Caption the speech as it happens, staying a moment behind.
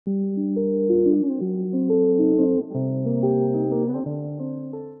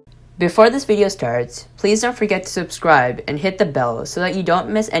Before this video starts, please don't forget to subscribe and hit the bell so that you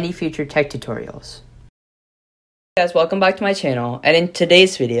don't miss any future tech tutorials. Hey guys, welcome back to my channel, and in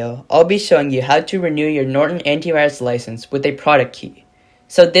today's video, I'll be showing you how to renew your Norton Antivirus license with a product key.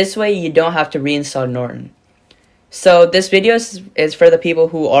 So this way you don't have to reinstall Norton. So this video is for the people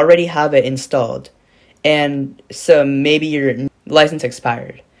who already have it installed, and so maybe your license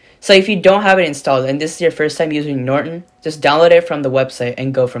expired. So if you don't have it installed and this is your first time using Norton, just download it from the website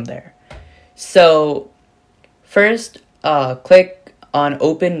and go from there. So first, click on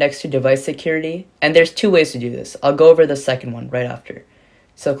Open next to Device Security, and there's two ways to do this. I'll go over the second one right after.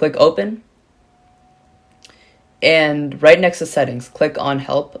 So click Open, and right next to Settings, click on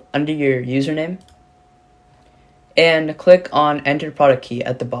Help under your username, and click on Enter Product Key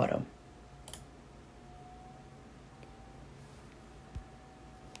at the bottom.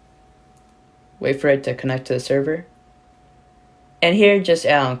 Wait for it to connect to the server. And here, just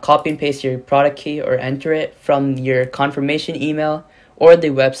copy and paste your product key or enter it from your confirmation email or the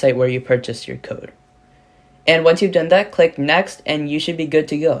website where you purchased your code. And once you've done that, click Next and you should be good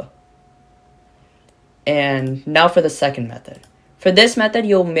to go. And now for the second method. For this method,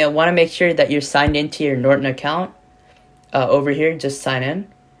 you'll want to make sure that you're signed into your Norton account. Over here, just sign in.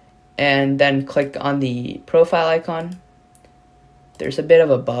 And then click on the profile icon. There's a bit of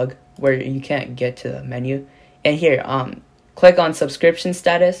a bug where you can't get to the menu. And here, click on subscription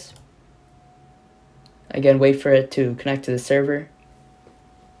status. Again, wait for it to connect to the server.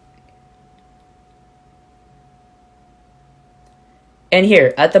 And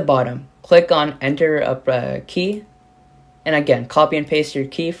here, at the bottom, click on enter a key. And again, copy and paste your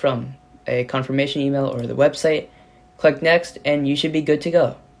key from a confirmation email or the website. Click next, and you should be good to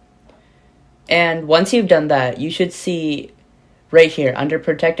go. And once you've done that, you should see right here under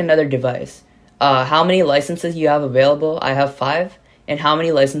Protect Another Device how many licenses you have available. I have 5. And how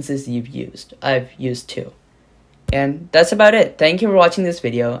many licenses you've used. I've used 2. And that's about it. Thank you for watching this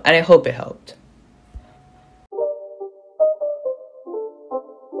video, and I hope it helped.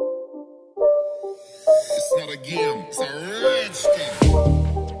 It's not a game, it's a rich thing.